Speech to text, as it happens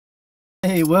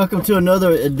Hey, welcome to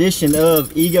another edition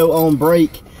of Ego on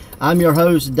Break. I'm your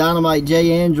host, Dynamite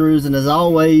J. Andrews, and as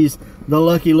always, the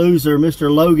lucky loser,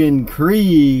 Mr. Logan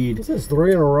Creed. This is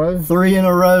 3 in a row. 3 in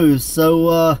a row.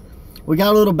 So, we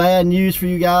got a little bad news for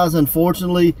you guys.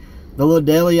 Unfortunately, the little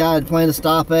deli I had planned to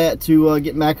stop at to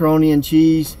get macaroni and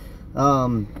cheese,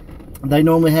 they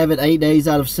normally have it 8 days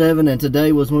out of 7, and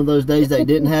today was one of those days they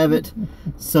didn't have it.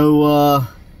 So,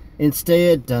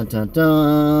 instead,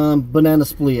 banana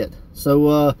split.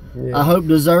 So yeah. I hope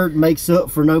dessert makes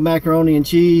up for no macaroni and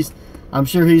cheese. I'm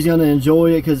sure he's going to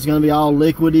enjoy it because it's going to be all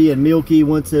liquidy and milky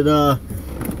once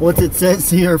it sits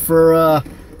here for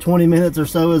 20 minutes or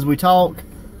so as we talk.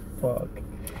 Fuck.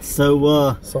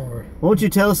 So sorry. Why don't you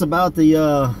tell us about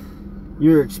the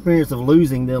your experience of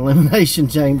losing the Elimination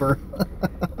Chamber?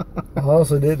 I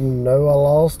honestly didn't know I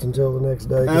lost until the next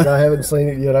day because I haven't seen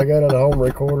it yet. I got it at home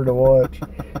recorder to watch.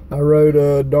 I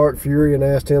wrote Dark Fury and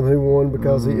asked him who won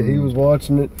because he was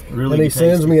watching it. Really and he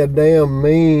sends me a damn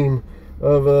meme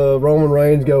of Roman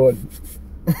Reigns going.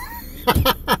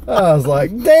 I was like,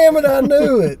 damn it, I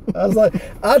knew it. I was like,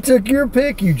 I took your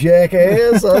pick, you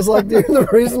jackass. I was like, you're the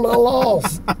reason I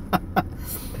lost.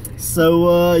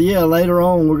 So, yeah, later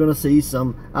on we're going to see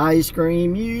some ice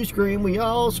cream, you scream, we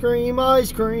all scream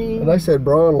ice cream. And they said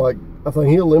Braun, like, I think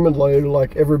he eliminated,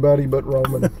 like, everybody but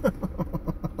Roman.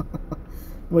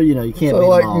 Well, you know, you can't beat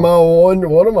like them all.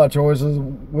 One of my choices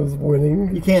was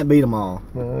winning. You can't beat them all.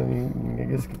 I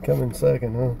guess it could come in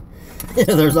second, huh?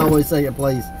 Yeah, there's always second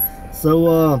place.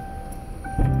 So,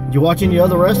 you watch any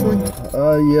other wrestling?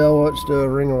 Yeah, I watched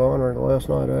Ring of Honor last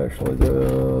night, actually.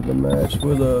 The match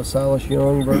with Silas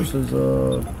Young versus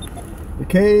the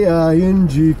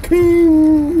K-I-N-G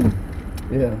King.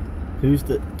 Yeah. Who's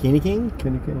the Kenny King?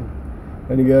 Kenny King.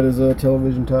 And he got his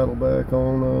television title back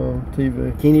on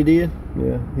TV. Kenny did?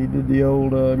 Yeah, he did the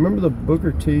old, remember the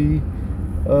Booker T?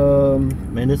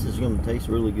 Man, this is going to taste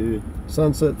really good.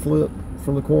 Sunset flip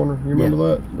from the corner. You remember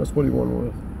that? That's what he won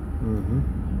with. Mm-hmm.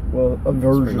 Well, a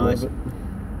version nice. of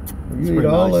it. You eat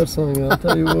all that thing, I'll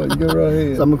tell you what, you go right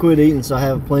ahead. So I'm going to quit eating so I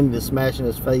have plenty to smash in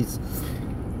his face.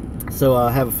 So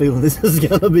I have a feeling this is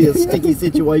going to be a sticky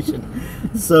situation.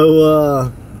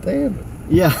 So, damn it.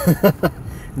 Yeah.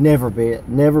 Never bet.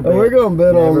 Never bet. We're going to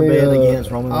bet on the... Never bet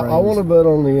against Roman Reigns. I want to bet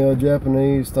on the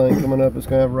Japanese thing coming up. It's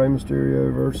going to have Rey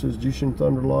Mysterio versus Jushin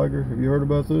Thunder Liger. Have you heard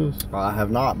about this? I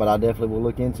have not, but I definitely will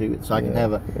look into it so I can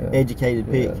have an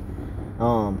educated pick.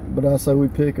 But I say we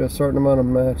pick a certain amount of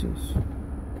matches.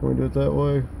 Can we do it that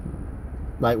way?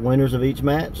 Like winners of each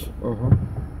match? Uh-huh.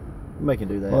 We can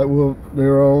do that. Like we'll do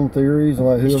our own theories and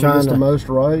like whoever gets the most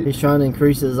right. He's trying to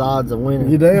increase his odds of winning.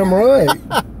 You're damn right.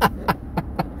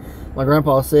 My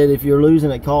grandpa said if you're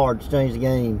losing at cards, change the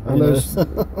game. I know.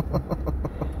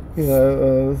 You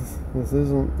know, this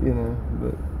isn't, you know,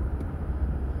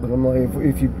 but I'm like,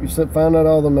 if you find out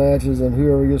all the matches and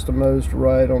whoever gets the most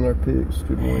right on their picks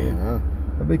could win.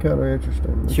 That'd be kind of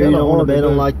interesting. Sure you don't want to bet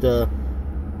on like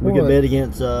we could bet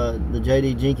against the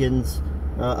J.D. Jenkins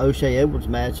O'Shea Edwards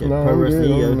match at Pro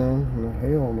Wrestling EO. No,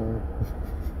 hell no.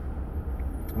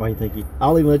 Why do you think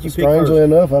I'll even let you pick first. Strangely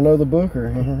enough, I know the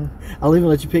booker. I'll even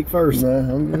let you pick first. Nah,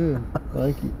 I'm good.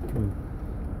 Thank you.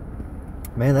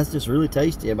 Man, that's just really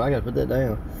tasty. But I gotta put that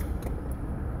down.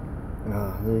 You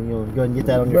know, go ahead and get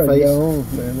that on your face.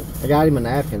 I got him a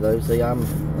napkin though. See, I'm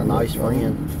a nice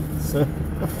friend. So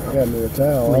I got me a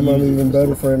towel. I'm an even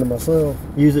better friend of myself.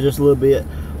 Use it just a little bit.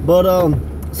 But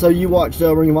so you watched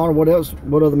Ring of Honor. What else?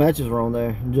 What other matches were on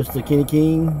there? Just the Kenny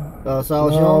King,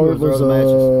 Silas Young, or was there other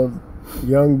matches?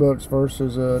 Young Bucks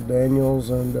versus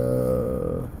Daniels and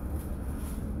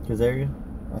Kazarian.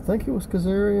 I think it was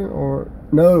Kazarian, or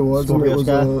no, it wasn't. Scorpio it was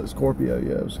Sky? Scorpio.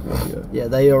 Yeah, it was Scorpio. Yeah,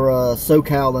 they are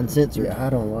SoCal Uncensored. Yeah, I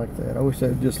don't like that. I wish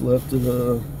they'd just left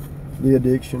the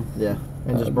addiction. Yeah,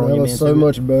 and just brought him into so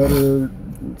much better.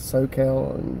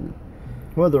 SoCal and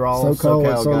they're all SoCal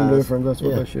guys. Something different. That's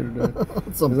what they should have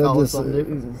done. Something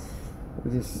different.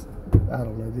 I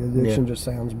don't know. The addiction just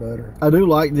sounds better. I do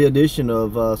like the addition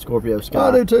of Scorpio Sky.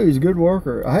 I do too. He's a good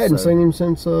worker. I hadn't seen him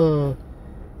since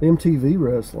MTV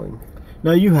Wrestling.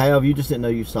 No, you have. You just didn't know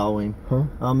you saw him. Huh?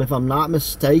 If I'm not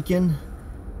mistaken,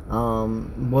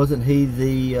 wasn't he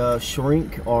the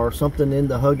shrink or something in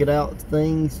the Hug It Out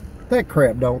things? That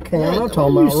crap don't count. I'm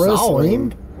talking about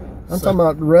wrestling. I'm talking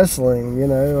about wrestling, you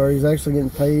know, or he's actually getting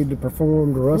paid to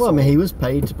perform to wrestle. Well, I mean, he was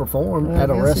paid to perform at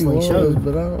a wrestling show.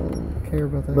 But I don't care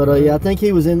about that. But yeah, I think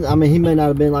he was in. I mean, he may not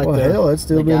have been like hell, it's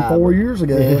still been 4 years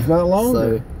ago, if not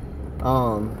longer.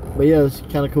 So, but yeah, it's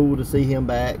kind of cool to see him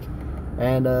back.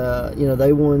 And you know,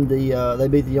 they won they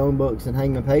beat the Young Bucks and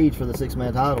Hangman Page for the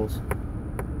 6-man titles.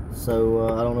 So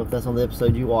I don't know if that's on the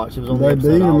episode you watched. It was on the They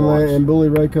episode beat I him, watched. and Bully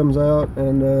Ray comes out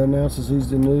and announces he's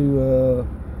the new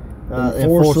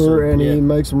enforcer, and yeah. he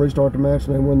makes them restart the match,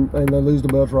 and they win, and they lose the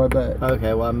belts right back.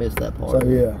 Okay, well I missed that part. So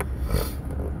yeah.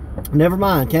 Never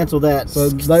mind, cancel that. So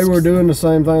they were doing the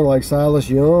same thing. Like Silas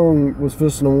Young was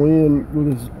fisting a win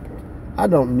with his. I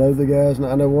don't know the guys.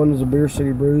 I know one is a Beer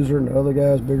City Bruiser, and the other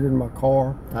guy's bigger than my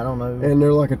car. I don't know. And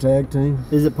they're like a tag team.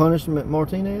 Is it Punishment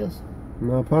Martinez?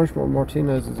 No, Punishment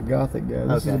Martinez is a gothic guy.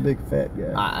 This is a big fat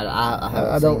guy.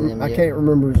 I don't. seen him I yet. can't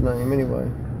remember his name anyway.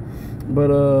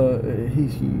 But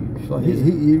he's huge. Like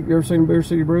you ever seen Beer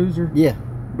City Bruiser? Yeah.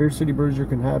 Beer City Bruiser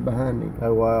can hide behind him.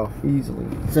 Oh wow. Easily.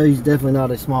 So he's definitely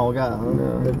not a small guy, huh?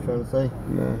 No. That's what I'm trying to say.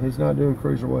 No, he's not doing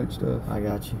cruiserweight stuff. I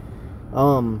got you.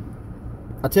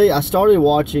 I tell you, I started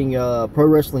watching Pro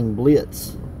Wrestling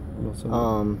Blitz. It's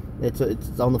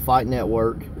on the Fight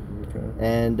Network. Okay.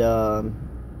 And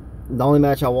the only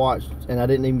match I watched, and I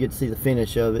didn't even get to see the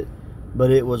finish of it,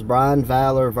 but it was Brian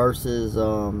Valor versus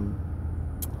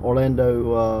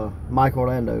Mike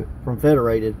Orlando from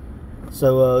Federated.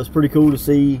 So it was pretty cool to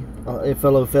see a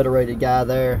fellow Federated guy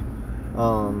there,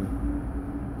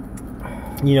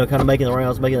 you know, kind of making the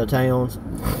rounds, making the towns.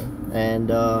 And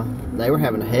they were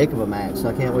having a heck of a match, so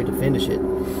I can't wait to finish it.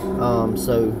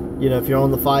 So, you know, if you're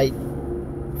on the Fite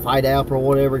App or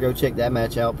whatever, go check that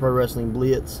match out, Pro Wrestling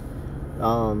Blitz.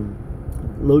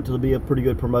 Looked to be a pretty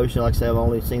good promotion. Like I said, I've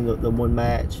only seen the one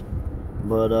match.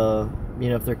 But, you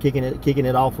know, if they're kicking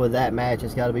it off with that match,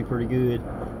 it's got to be pretty good.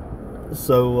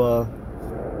 So,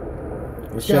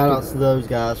 shout outs to those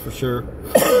guys for sure.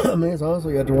 I mean, it's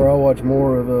honestly got to where I watch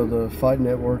more of the Fight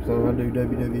Network than I do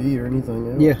WWE or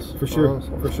anything else. Yes, for sure,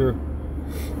 honestly. for sure.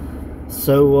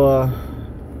 So,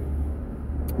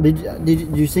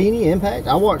 did you see any Impact?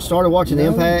 I started watching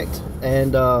Impact,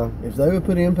 and if they would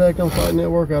put Impact on Fight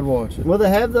Network, I'd watch it. well, they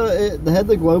have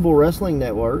the Global Wrestling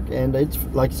Network, and it's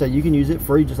like I said, you can use it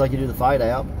free just like you do the Fight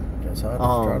app. Guess I'll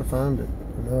just try to find it.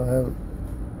 No, I haven't.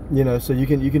 You know, so you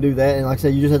can do that, and like I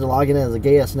said, you just have to log in as a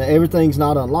guest. Now everything's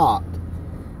not unlocked,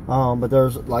 but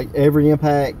there's like every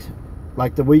Impact,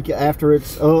 like the week after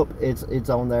it's up, it's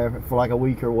on there for like a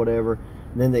week or whatever.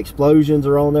 And then the Explosions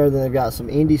are on there. Then they've got some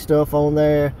indie stuff on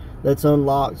there that's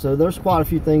unlocked. So there's quite a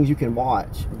few things you can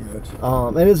watch.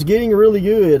 Gotcha. And it's getting really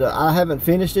good. I haven't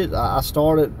finished it. I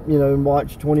started, you know, and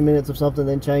watched 20 minutes of something,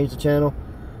 then change the channel,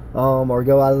 or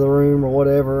go out of the room or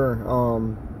whatever.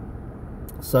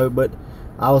 But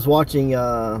I was watching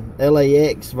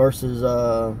LAX versus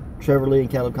Trevor Lee and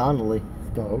Caleb Connolly.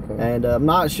 Oh, okay. And I'm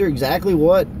not sure exactly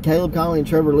what Caleb Connolly and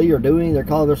Trevor Lee are doing. They're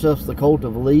calling themselves the Cult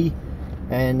of Lee.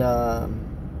 And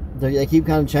they keep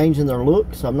kind of changing their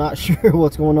look. So I'm not sure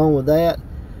what's going on with that.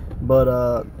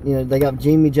 But, you know, they got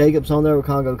Jimmy Jacobs on there with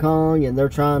Congo Kong. And they're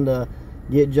trying to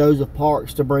get Joseph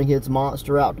Parks to bring his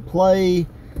monster out to play.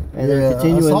 And they're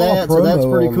continuing that. So that's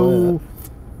pretty cool.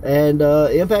 And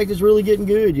Impact is really getting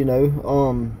good, you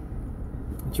know.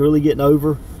 It's really getting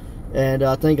over. And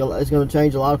I think it's going to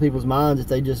change a lot of people's minds if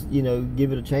they just, you know,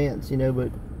 give it a chance, you know.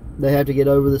 But they have to get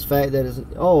over this fact that it's,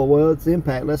 oh, well, it's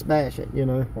Impact, let's bash it, you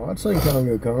know. Well, I'd seen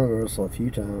Congo Kong wrestle a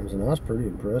few times, and I was pretty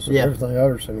impressed with everything I've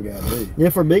ever seen a guy do. Yeah,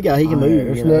 for a big guy, he can move.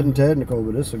 It's nothing technical,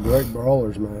 but it's a great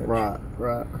brawler's match.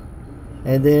 Right.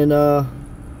 And then,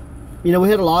 you know, we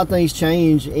had a lot of things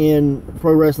change in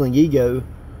Pro Wrestling Ego.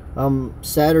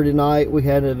 Saturday night we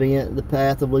had an event, the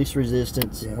Path of Least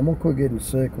Resistance. Yeah, I'm gonna quit getting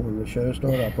sick when the show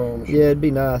starts. I promise you. Yeah, it'd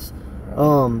be nice.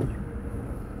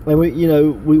 And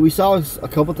we saw a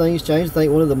couple things change. I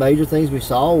think one of the major things we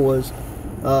saw was,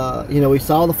 you know, we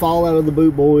saw the fallout of the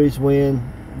Boot Boys when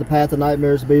the Path of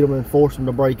Nightmares beat them and forced them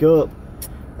to break up.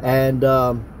 And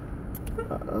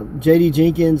JD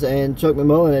Jenkins and Chuck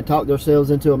McMullen had talked themselves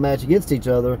into a match against each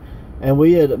other, and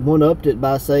we had one-upped it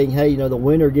by saying, hey, you know, the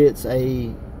winner gets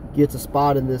a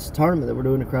spot in this tournament that we're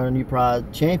doing to crown a new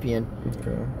Pride champion.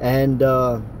 Okay. And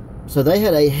so they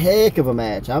had a heck of a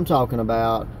match. I'm talking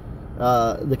about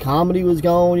the comedy was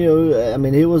gone, you know. I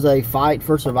mean, it was a fight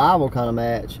for survival kind of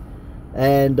match.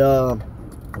 And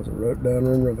was it Rope Down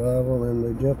Room Revival and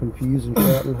they jumping pews and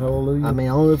shouting hallelujah? I mean,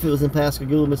 I don't know if it was in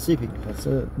Pascagoula, Mississippi. That's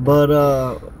it. But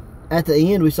at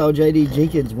the end, we saw JD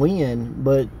Jenkins win,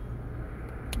 but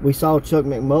we saw Chuck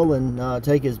McMullen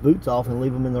take his boots off and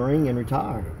leave him in the ring and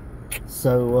retire.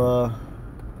 So,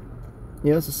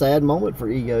 you know, it's a sad moment for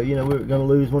Ego. You know, we're going to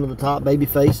lose one of the top baby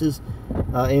faces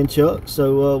in Chuck.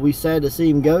 So, we sad to see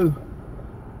him go.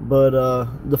 But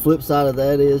the flip side of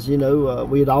that is, you know,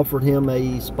 we had offered him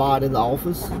a spot in the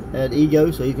office at Ego,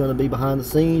 so he's going to be behind the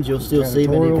scenes. You'll still see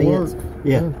him in events.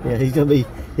 Yeah, he's going to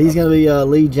be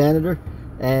lead janitor.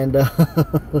 And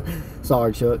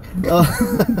sorry, Chuck.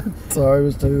 Sorry, it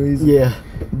was too easy. Yeah,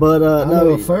 but I no, know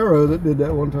a pharaoh that did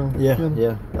that one time. Yeah.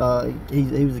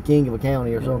 He was the king of a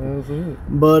county or something. That was it.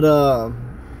 But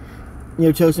you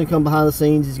know, Chuck's gonna come behind the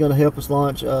scenes. He's gonna help us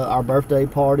launch our birthday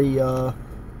party kind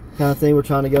of thing. We're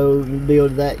trying to go and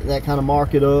build that kind of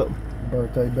market up.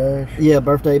 Birthday bash. Yeah,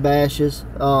 birthday bashes.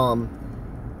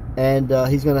 And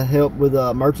he's going to help with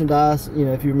merchandise. You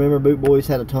know, if you remember, Boot Boys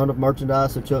had a ton of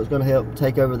merchandise, so Chuck's going to help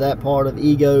take over that part of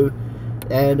Ego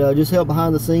and just help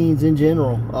behind the scenes in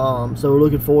general. So we're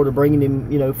looking forward to bringing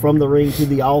him, you know, from the ring to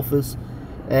the office,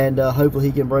 and hopefully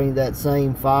he can bring that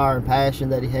same fire and passion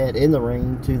that he had in the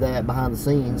ring to that behind the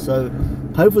scenes. So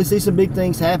hopefully see some big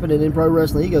things happening in Pro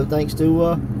Wrestling Ego thanks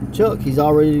to Chuck. He's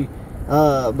already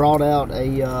brought out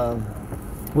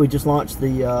we just launched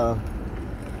the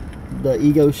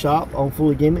Ego shop on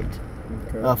Fully Gimmicked.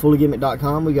 Okay.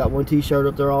 FullyGimmicked.com. We got one t-shirt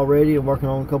up there already. I'm working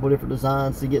on a couple different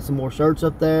designs to get some more shirts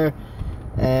up there,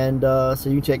 and so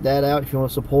you can check that out. If you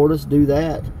want to support us, do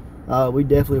that. We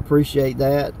definitely appreciate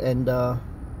that, and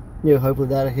you know, hopefully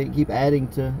that'll keep adding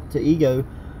to Ego.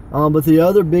 But the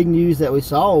other big news that we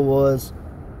saw was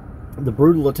the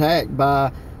brutal attack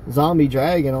by Zombie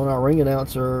Dragon on our ring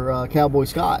announcer, Cowboy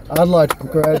Scott. I'd like to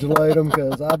congratulate him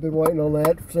because I've been waiting on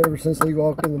that ever since he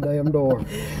walked in the damn door.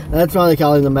 That's why they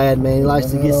call him the Madman. He likes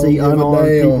to see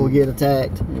unarmed people get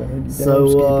attacked.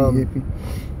 So,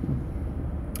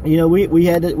 you know, we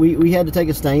had to take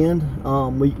a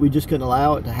stand. We just couldn't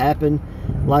allow it to happen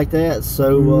like that.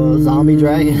 So Zombie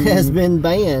Dragon has been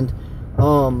banned.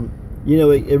 You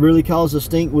know, it really caused a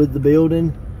stink with the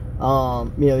building.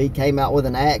 You know, he came out with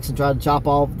an axe and tried to chop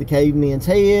off the caveman's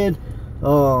head. You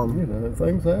know,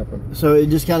 things happen. So it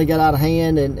just kind of got out of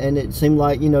hand, and it seemed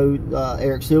like, you know,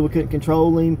 Eric Silva couldn't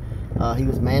control him. He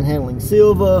was manhandling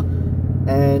Silva,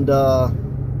 and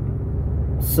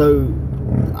so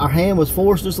our hand was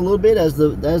forced just a little bit, as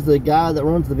the guy that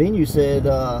runs the venue said,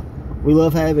 we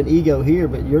love having Ego here,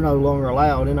 but you're no longer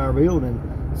allowed in our building.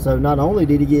 So not only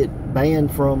did he get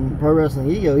banned from Pro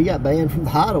Wrestling Ego, he got banned from the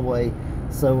Hideaway.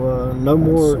 So no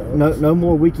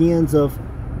more weekends of,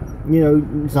 you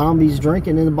know, zombies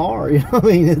drinking in the bar. You know what I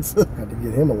mean? It's had to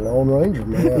get him a Lone Ranger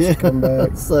mask to come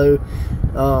back. So,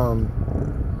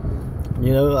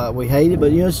 you know, we hate it,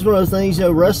 but, you know, it's just one of those things. You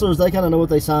know, wrestlers, they kind of know what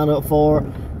they sign up for.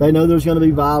 They know there's going to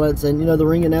be violence, and, you know, the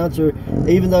ring announcer,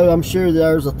 even though I'm sure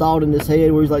there's a thought in his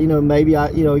head where he's like, you know, maybe I,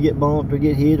 you know, get bumped or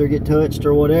get hit or get touched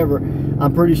or whatever,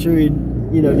 I'm pretty sure he,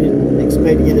 you know, didn't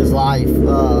expect to get his life,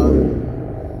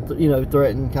 you know,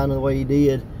 threatened kind of the way he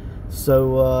did.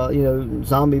 So, you know,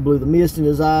 Zombie blew the mist in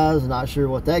his eyes. Not sure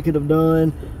what that could have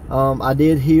done. I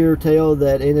did hear tell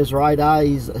that in his right eye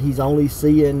he's only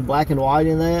seeing black and white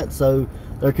in that, so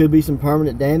there could be some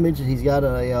permanent damage. He's got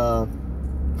a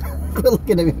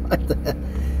looking at me like that.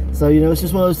 So, you know, it's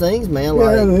just one of those things, man.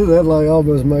 Like, yeah, that like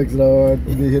almost makes it hard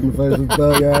to be hit in the face with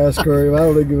thug ice cream. I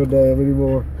don't even give a damn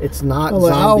anymore. It's not Zombie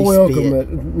I'll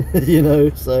welcome spit, it. You know,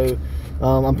 so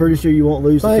I'm pretty sure you won't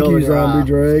lose the color. Thank you, Zombie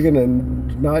Dragon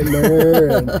and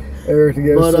Nightmare and Eric to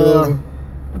go.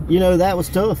 But you know, that was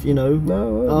tough. You know,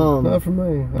 no, not for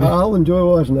me. I'll enjoy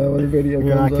watching that when the video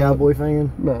comes out. You're not a Cowboy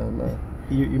fan? No.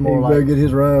 You're more like better get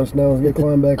his round snow and get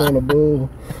climb back on a bull.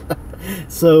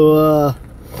 So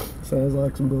sounds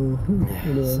like some bull.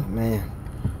 Man.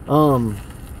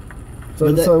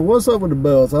 So what's up with the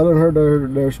belts? I done heard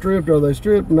they're stripped. Are they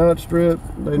stripped? Not stripped?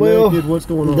 They naked? What's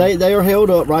going on? They are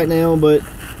held up right now, but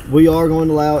we are going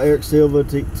to allow Eric Silva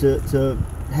to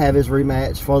have his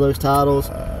rematch for those titles.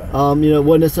 You know, it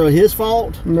wasn't necessarily his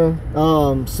fault.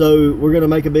 No. So we're going to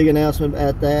make a big announcement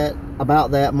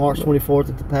about that March 24th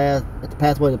at the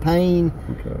Pathway to Pain.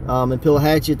 Okay. In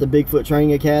Pillahatchee at the Bigfoot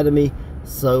Training Academy.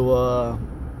 So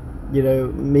you know,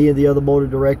 me and the other board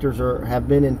of directors have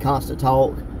been in constant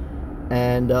talk,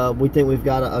 and we think we've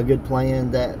got a good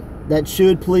plan that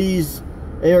should please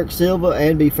Eric Silva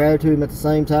and be fair to him at the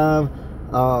same time.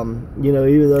 You know,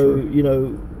 even though, you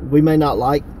know, we may not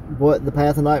like what the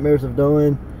Path of Nightmares have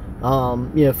done,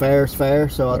 you know, fair is fair.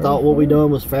 So I thought what we done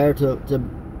was fair to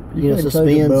you know,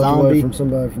 suspend Zombie from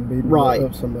somebody from beating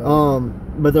up somebody.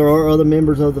 But there are other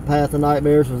members of the Path of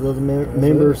Nightmares. There's other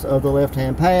members of the Left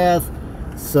Hand Path.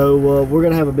 So we're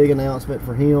going to have a big announcement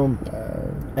for him,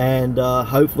 and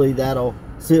hopefully that'll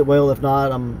sit well. If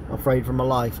not, I'm afraid for my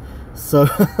life. So,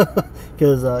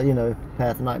 because, you know,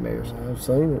 Path of Nightmares. I've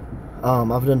seen it.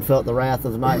 I've done felt the wrath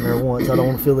of the nightmare once. I don't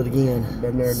want to feel it again.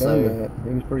 Been there, done that.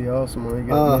 He was pretty awesome when he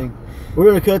got me. We're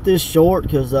going to cut this short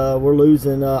because we're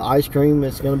losing ice cream.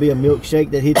 It's going to be a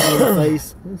milkshake that hits you in the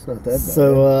face. It's not that bad.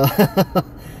 So,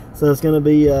 so it's going to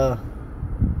be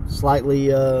slightly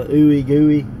ooey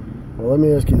gooey. Well, let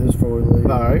me ask you this before we leave.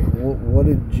 All right. What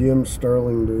did Jim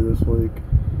Sterling do this week?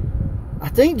 I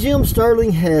think Jim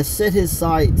Sterling has set his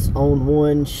sights on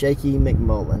one Shaky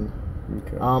McMullen.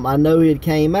 Okay. I know he had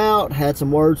came out, had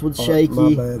some words with Shaky.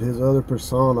 My bad. His other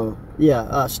persona.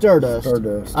 Yeah, Ster Dust.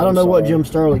 SterDust. I don't know what Jim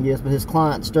Sterling is, but his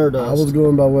client Ster Dust. I was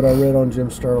going by what I read on Jim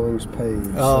Sterling's page,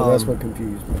 so that's what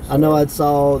confused me. So. I know I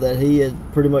saw that he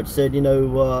had pretty much said, you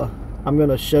know, I'm going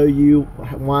to show you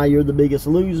why you're the biggest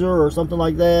loser or something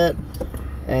like that.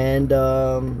 And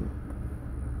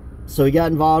so he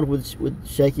got involved with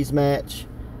Shaky's match.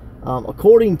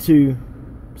 According to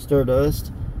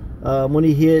SterDust, when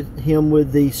he hit him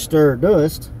with the Ster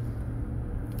Dust,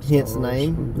 hence the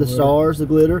name, the stars, the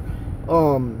glitter,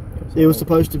 it was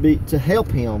supposed to be to help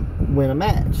him win a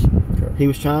match. Okay. He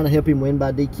was trying to help him win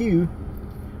by DQ.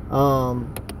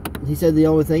 He said the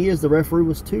only thing is the referee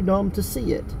was too dumb to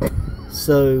see it.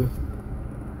 So,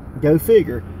 go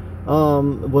figure.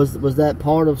 Was that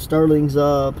part of Sterling's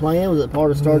plan? Was it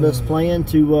part of SterDust's plan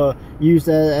to use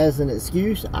that as an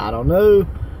excuse? I don't know.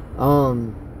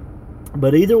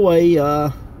 But either way,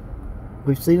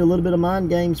 we've seen a little bit of mind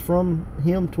games from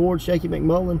him towards Shaky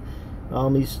McMullen.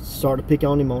 He's started to pick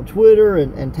on him on Twitter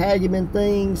and tag him in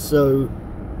things. So,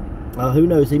 who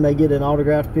knows? He may get an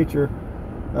autographed picture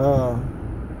of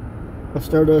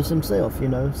SterDust himself, you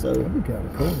know. So that'd be kind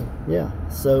of cool. Yeah.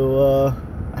 So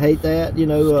I hate that, you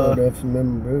know. SterDust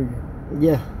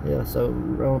memorabilia. Yeah. So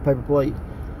on a paper plate.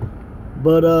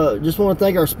 But just want to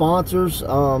thank our sponsors.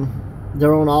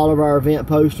 They're on all of our event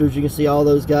posters. You can see all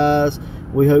those guys.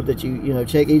 We hope that you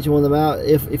check each one of them out.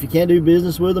 If you can't do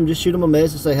business with them, just shoot them a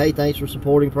message. Say, hey, thanks for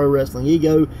supporting Pro Wrestling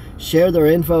Ego. Share their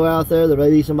info out there. There may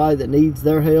be somebody that needs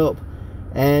their help.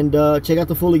 And check out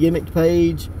the Fully Gimmicked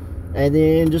page. And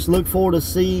then just look forward to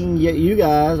seeing you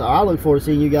guys. Or I look forward to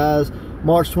seeing you guys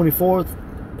March 24th.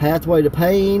 Pathway to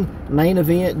Pain. Main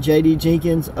event, J.D.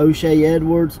 Jenkins, O'Shea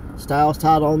Edwards. Styles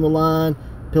title on the line.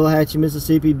 Pillahatchee,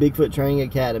 Mississippi, Bigfoot Training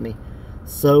Academy.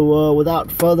 So without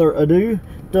further ado,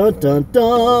 dun dun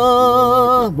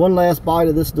dun! One last bite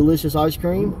of this delicious ice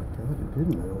cream. Oh my God, it did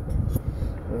melt.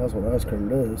 Well, that's what ice cream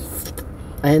does.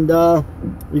 And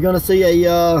you're gonna see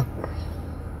a.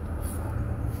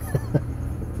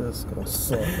 That's gonna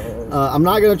suck. I'm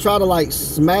not gonna try to like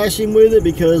smash him with it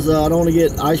because I don't want to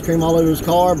get ice cream all over his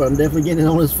car, but I'm definitely getting it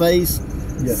on his face.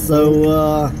 Yeah.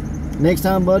 So next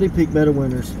time, buddy, pick better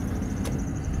winners.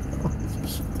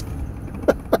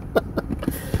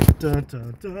 Dun,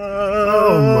 dun, dun.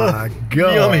 Oh my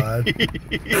God.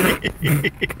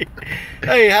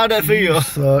 Hey, how'd that feel? You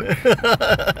suck.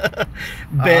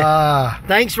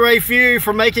 Thanks, Ray Fury,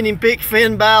 for making him pick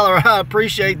Finn Balor. I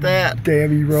appreciate that.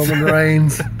 Damn you, Roman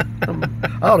Reigns.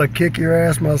 I ought to kick your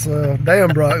ass myself. Damn,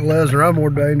 Brock Lesnar. I'm more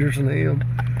dangerous than him.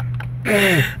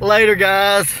 Later,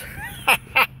 guys.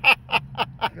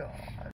 God.